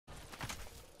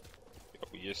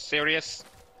You serious?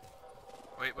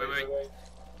 Wait.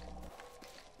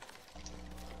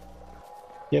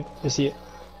 Yep, I see it.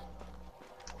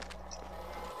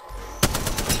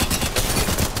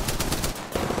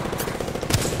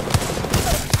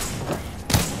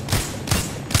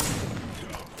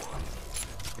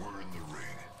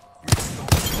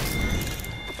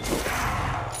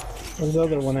 Where's the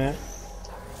other one at?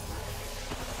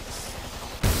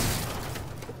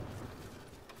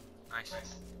 Nice.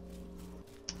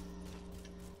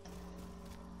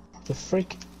 The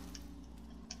freak?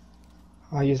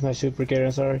 I'll use my super gear,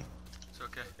 I'm sorry. It's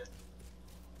okay.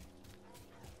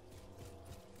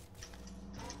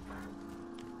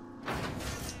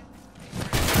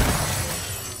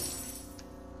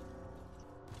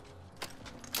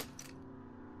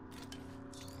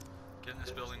 Get in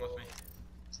this building with me.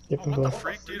 Yep, Oh, I'm what going. the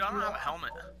freak, dude? I don't have a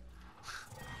helmet.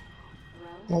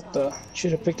 What the?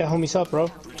 Should have picked that homies up, bro.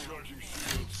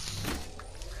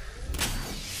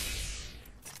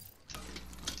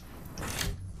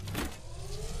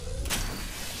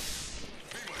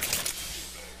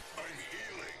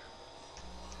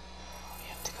 We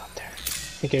have to go up there.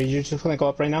 Okay, you're just gonna go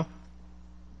up right now?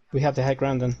 We have the high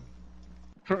ground then.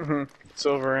 It's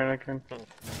over, Anakin.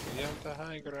 We have the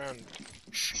high ground.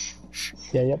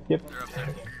 Yeah, yep. They're up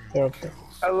there. They're up there.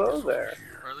 Hello there.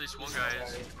 Or at least one guy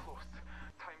is.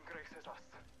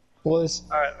 What is?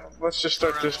 Alright, let's just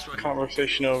start this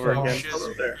conversation over Oh, again. Shiz,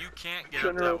 Hello there. you can't get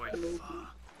up that way. You gotta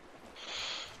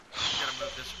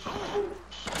move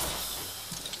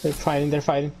this. They're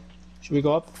fighting. Should we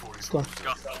go up? Let's go.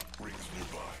 Go.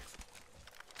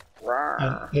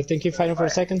 I think you're fighting for a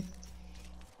second.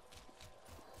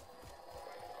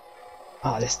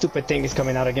 Ah, the stupid thing is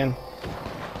coming out again.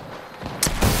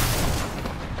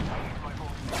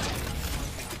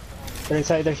 They're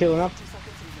inside, they're healing up.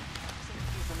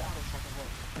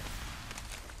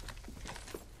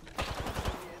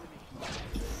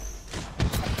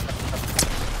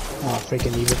 Oh,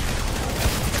 freaking evil.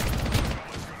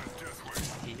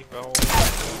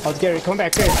 Oh, Gary, come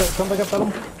back, Gary, come back up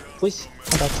bottom. Please,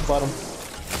 come back to bottom.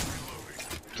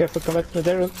 Careful, come back,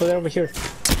 they're over here. This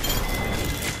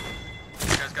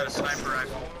guy's got a sniper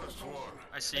rifle.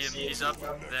 I see him, he's up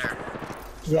there.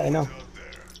 Yeah, I know.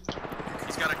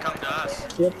 He's gotta come to us.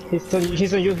 Yep, he's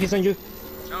on you.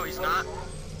 No, he's not.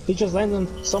 He just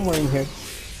landed somewhere in here.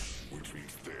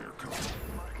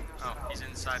 Oh, he's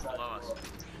inside below us.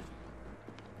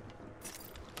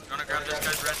 You wanna grab this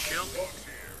guy's red shield?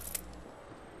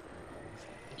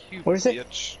 You Where is it?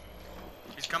 bitch.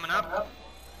 He's coming up.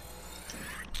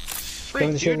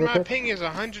 Freak, dude, my ping is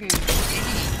 100.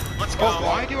 Let's go. Oh,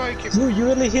 why do I keep... Dude, you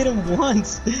only hit him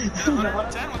once. Hit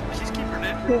 110 with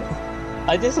Peacekeeper, dude.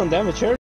 I did some damage here.